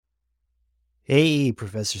Hey,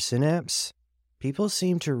 Professor Synapse. People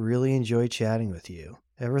seem to really enjoy chatting with you.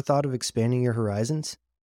 Ever thought of expanding your horizons?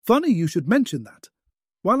 Funny you should mention that.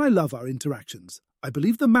 While I love our interactions, I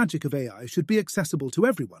believe the magic of AI should be accessible to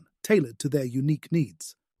everyone, tailored to their unique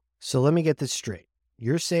needs. So let me get this straight.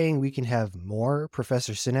 You're saying we can have more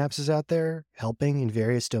Professor Synapses out there helping in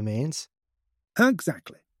various domains?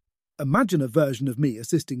 Exactly. Imagine a version of me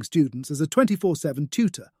assisting students as a 24/7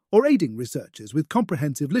 tutor or aiding researchers with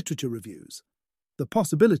comprehensive literature reviews. The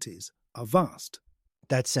possibilities are vast.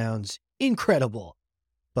 That sounds incredible.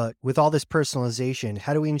 But with all this personalization,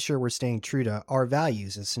 how do we ensure we're staying true to our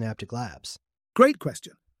values as Synaptic Labs? Great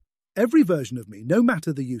question. Every version of me, no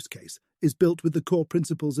matter the use case, is built with the core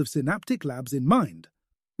principles of Synaptic Labs in mind.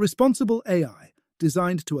 Responsible AI,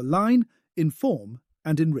 designed to align, inform,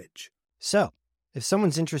 and enrich. So, if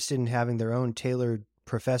someone's interested in having their own tailored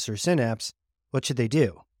Professor Synapse, what should they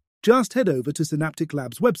do? Just head over to Synaptic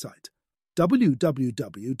Labs' website,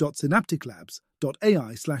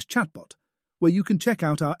 www.synapticlabs.ai/chatbot, where you can check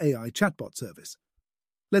out our AI chatbot service.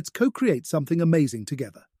 Let's co-create something amazing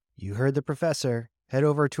together. You heard the professor. Head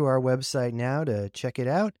over to our website now to check it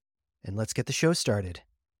out, and let's get the show started.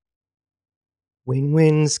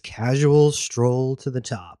 WinWin's Casual Stroll to the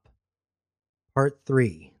Top. Part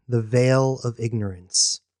 3, The Veil of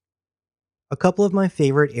Ignorance. A couple of my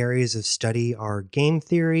favorite areas of study are game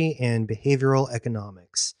theory and behavioral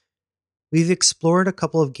economics. We've explored a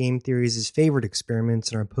couple of game theory's favorite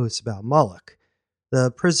experiments in our posts about Moloch. The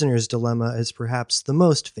prisoner's dilemma is perhaps the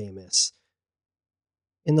most famous.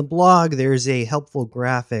 In the blog, there's a helpful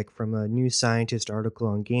graphic from a New Scientist article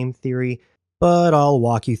on game theory, but I'll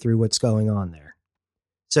walk you through what's going on there.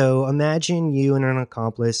 So imagine you and an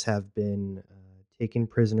accomplice have been taken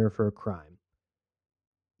prisoner for a crime.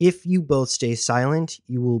 If you both stay silent,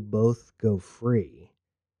 you will both go free.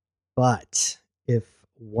 But if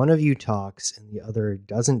one of you talks and the other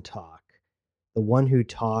doesn't talk, the one who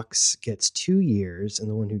talks gets 2 years and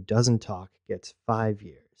the one who doesn't talk gets 5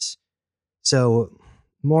 years. So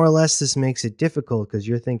more or less, this makes it difficult because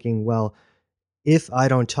you're thinking, well, if I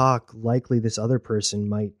don't talk, likely this other person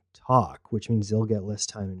might talk, which means they'll get less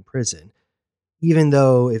time in prison. Even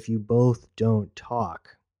though if you both don't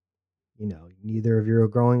talk, neither of you are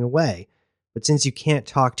going away. But since you can't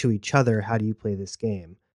talk to each other, how do you play this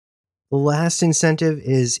game? The last incentive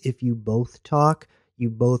is if you both talk, you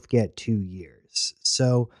both get 2 years.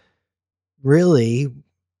 So really,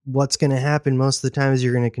 what's going to happen most of the time is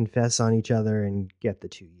you're going to confess on each other and get the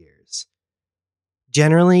 2 years.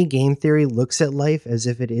 Generally, game theory looks at life as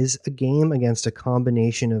if it is a game against a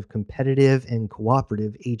combination of competitive and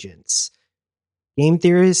cooperative agents. Game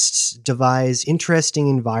theorists devise interesting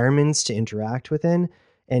environments to interact within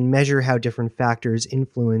and measure how different factors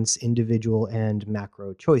influence individual and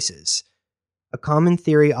macro choices. A common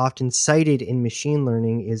theory often cited in machine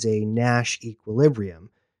learning is a Nash equilibrium,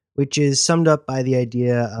 which is summed up by the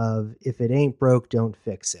idea of if it ain't broke, don't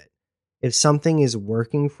fix it. If something is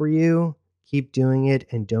working for you, keep doing it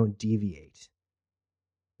and don't deviate.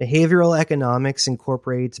 Behavioral economics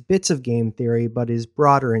incorporates bits of game theory but is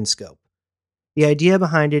broader in scope. The idea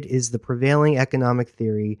behind it is the prevailing economic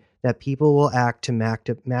theory that people will act to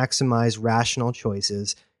maximize rational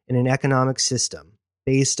choices in an economic system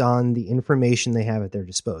based on the information they have at their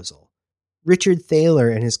disposal. Richard Thaler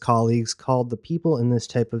and his colleagues called the people in this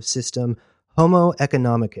type of system Homo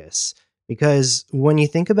economicus, because when you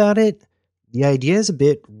think about it, the idea is a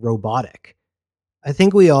bit robotic. I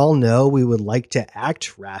think we all know we would like to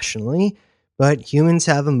act rationally, but humans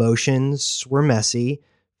have emotions, we're messy,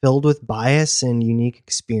 filled with bias and unique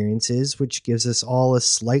experiences, which gives us all a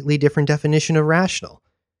slightly different definition of rational.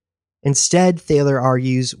 Instead, Thaler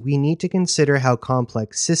argues we need to consider how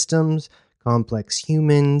complex systems, complex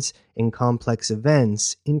humans, and complex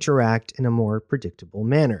events interact in a more predictable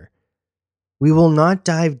manner. We will not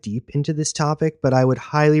dive deep into this topic, but I would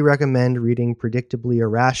highly recommend reading Predictably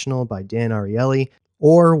Irrational by Dan Ariely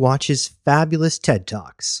or watch his fabulous TED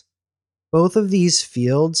Talks. Both of these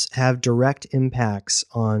fields have direct impacts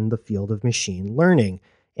on the field of machine learning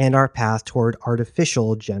and our path toward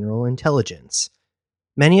artificial general intelligence.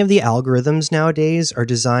 Many of the algorithms nowadays are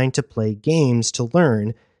designed to play games to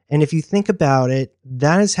learn, and if you think about it,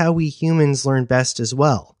 that is how we humans learn best as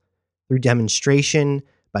well, through demonstration,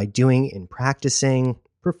 by doing and practicing,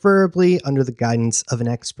 preferably under the guidance of an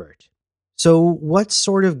expert. So what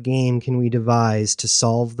sort of game can we devise to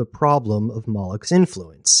solve the problem of Moloch's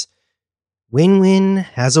influence? WinWin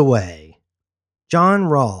has a way. John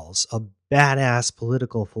Rawls, a badass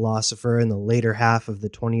political philosopher in the later half of the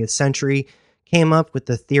 20th century, came up with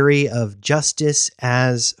the theory of justice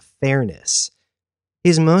as fairness.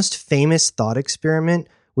 His most famous thought experiment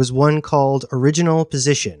was one called Original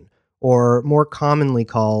Position, or more commonly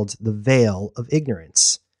called the Veil of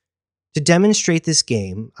Ignorance. To demonstrate this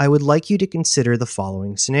game, I would like you to consider the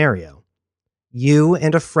following scenario. You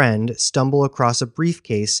and a friend stumble across a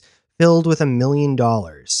briefcase filled with $1 million.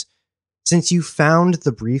 Since you found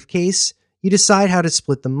the briefcase, you decide how to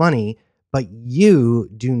split the money, but you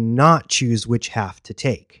do not choose which half to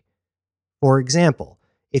take. For example,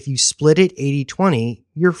 if you split it 80-20,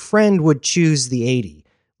 your friend would choose the 80,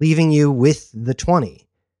 leaving you with the 20.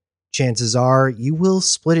 Chances are you will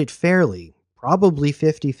split it fairly, probably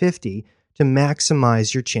 50-50, to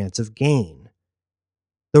maximize your chance of gain.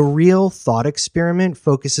 The real thought experiment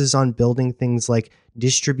focuses on building things like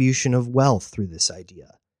distribution of wealth through this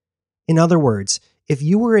idea. In other words, if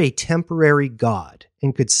you were a temporary god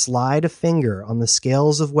and could slide a finger on the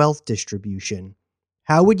scales of wealth distribution,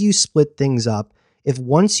 how would you split things up if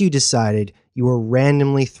once you decided you were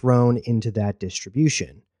randomly thrown into that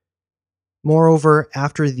distribution? Moreover,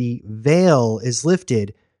 after the veil is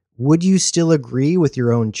lifted, would you still agree with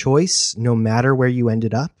your own choice, no matter where you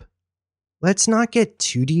ended up? Let's not get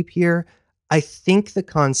too deep here. I think the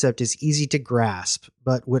concept is easy to grasp,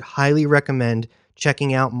 but would highly recommend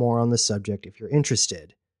checking out more on the subject if you're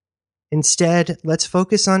interested. Instead, let's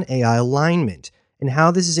focus on AI alignment and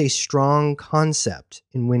how this is a strong concept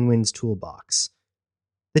in WinWin's toolbox.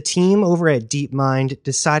 The team over at DeepMind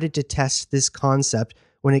decided to test this concept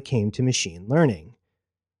when it came to machine learning.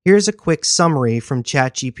 Here's a quick summary from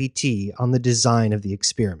ChatGPT on the design of the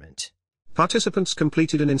experiment. Participants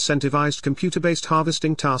completed an incentivized computer-based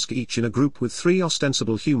harvesting task, each in a group with 3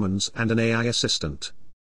 ostensible humans and an AI assistant.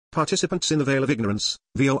 Participants in the Veil of Ignorance,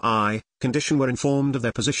 VOI, condition were informed of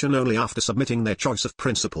their position only after submitting their choice of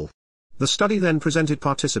principle. The study then presented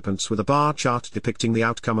participants with a bar chart depicting the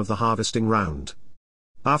outcome of the harvesting round.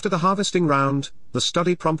 After the harvesting round, the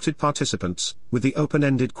study prompted participants with the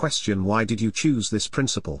open-ended question, "Why did you choose this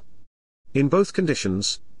principle?" In both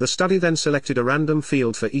conditions, the study then selected a random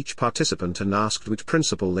field for each participant and asked which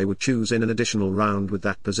principle they would choose in an additional round with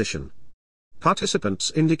that position.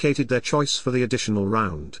 Participants indicated their choice for the additional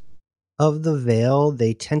round. Of the veil,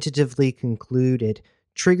 they tentatively conclude it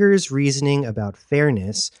triggers reasoning about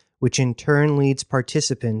fairness, which in turn leads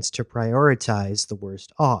participants to prioritize the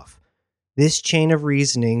worst off. This chain of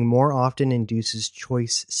reasoning more often induces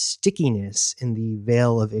choice stickiness in the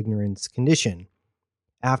veil of ignorance condition.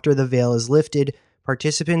 After the veil is lifted,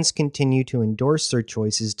 participants continue to endorse their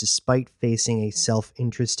choices despite facing a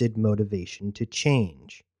self-interested motivation to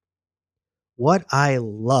change. What I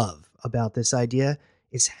love about this idea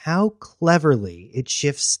is how cleverly it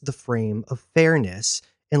shifts the frame of fairness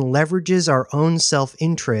and leverages our own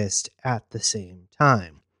self-interest at the same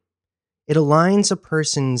time. It aligns a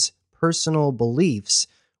person's personal beliefs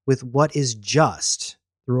with what is just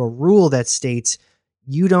through a rule that states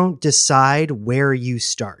you don't decide where you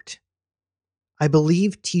start. I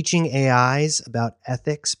believe teaching AIs about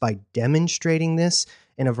ethics by demonstrating this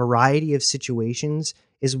in a variety of situations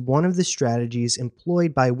is one of the strategies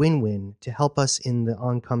employed by WinWin to help us in the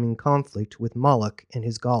oncoming conflict with Moloch and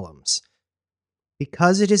his golems.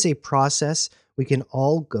 Because it is a process we can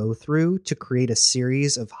all go through to create a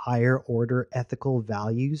series of higher order ethical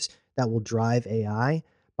values that will drive AI,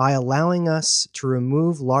 by allowing us to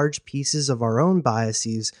remove large pieces of our own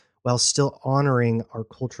biases while still honoring our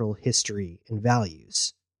cultural history and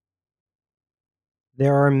values.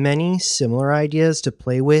 There are many similar ideas to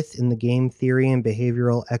play with in the game theory and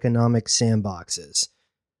behavioral economics sandboxes.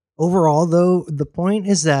 Overall, though, the point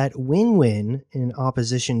is that WinWin, in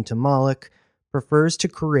opposition to Moloch, prefers to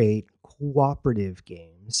create cooperative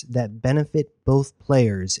games that benefit both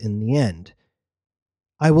players in the end.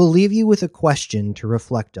 I will leave you with a question to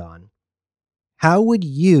reflect on. How would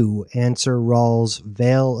you answer Rawls'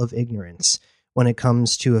 veil of ignorance when it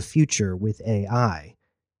comes to a future with AI?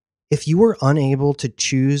 If you were unable to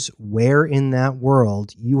choose where in that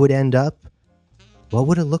world you would end up, what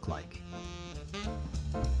would it look like?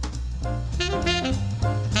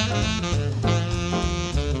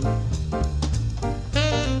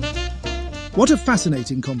 What a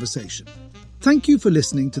fascinating conversation. Thank you for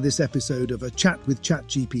listening to this episode of A Chat with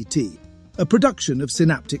ChatGPT, a production of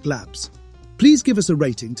Synaptic Labs. Please give us a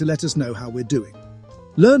rating to let us know how we're doing.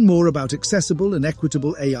 Learn more about accessible and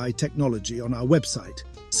equitable AI technology on our website,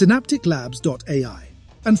 synapticlabs.ai,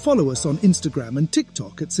 and follow us on Instagram and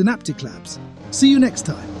TikTok at Synaptic Labs. See you next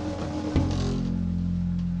time.